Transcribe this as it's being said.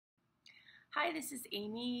Hi, this is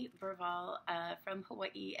Amy Burval from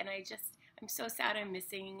Hawaii, and I'm so sad I'm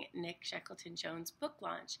missing Nick Shackleton-Jones' book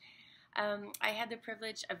launch. I had the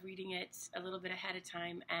privilege of reading it a little bit ahead of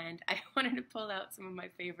time, and I wanted to pull out some of my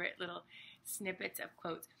favorite little snippets of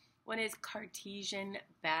quotes. One is Cartesian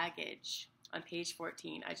baggage on page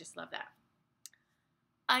 14. I just love that.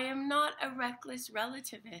 I am not a reckless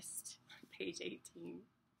relativist on page 18.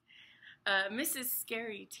 Mrs.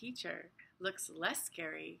 Scary Teacher looks less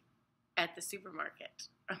scary at the supermarket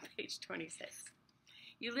on page 26.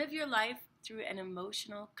 You live your life through an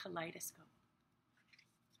emotional kaleidoscope.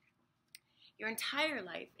 Your entire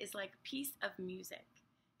life is like a piece of music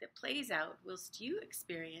that plays out whilst you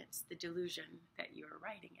experience the delusion that you are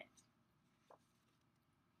writing it.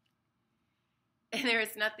 And there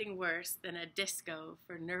is nothing worse than a disco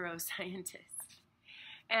for neuroscientists.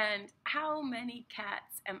 And how many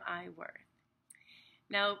cats am I worth?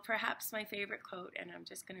 Now, perhaps my favorite quote, and I'm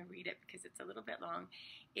just going to read it because it's a little bit long,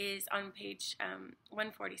 is on page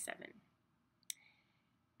 147.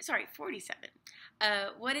 Sorry, 47.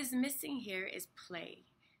 What is missing here is play.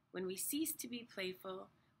 When we cease to be playful,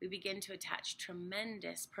 we begin to attach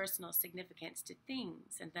tremendous personal significance to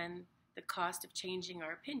things, and then the cost of changing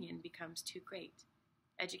our opinion becomes too great.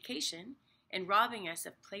 Education, in robbing us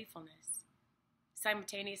of playfulness,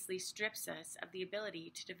 simultaneously strips us of the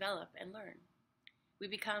ability to develop and learn. We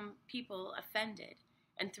become people offended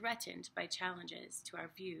and threatened by challenges to our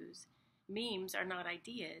views. Memes are not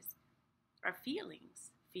ideas, are feelings.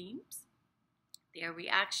 Themes? They are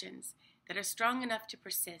reactions that are strong enough to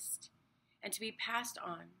persist and to be passed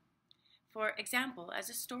on. For example, as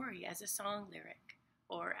a story, as a song lyric,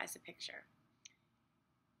 or as a picture.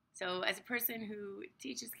 So as a person who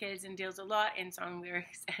teaches kids and deals a lot in song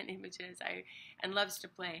lyrics and images and loves to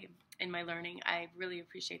play in my learning, I really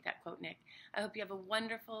appreciate that quote, Nick. I hope you have a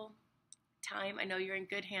wonderful time. I know you're in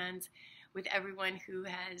good hands with everyone who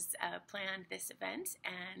has planned this event,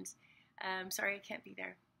 and I'm sorry I can't be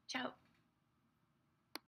there. Ciao.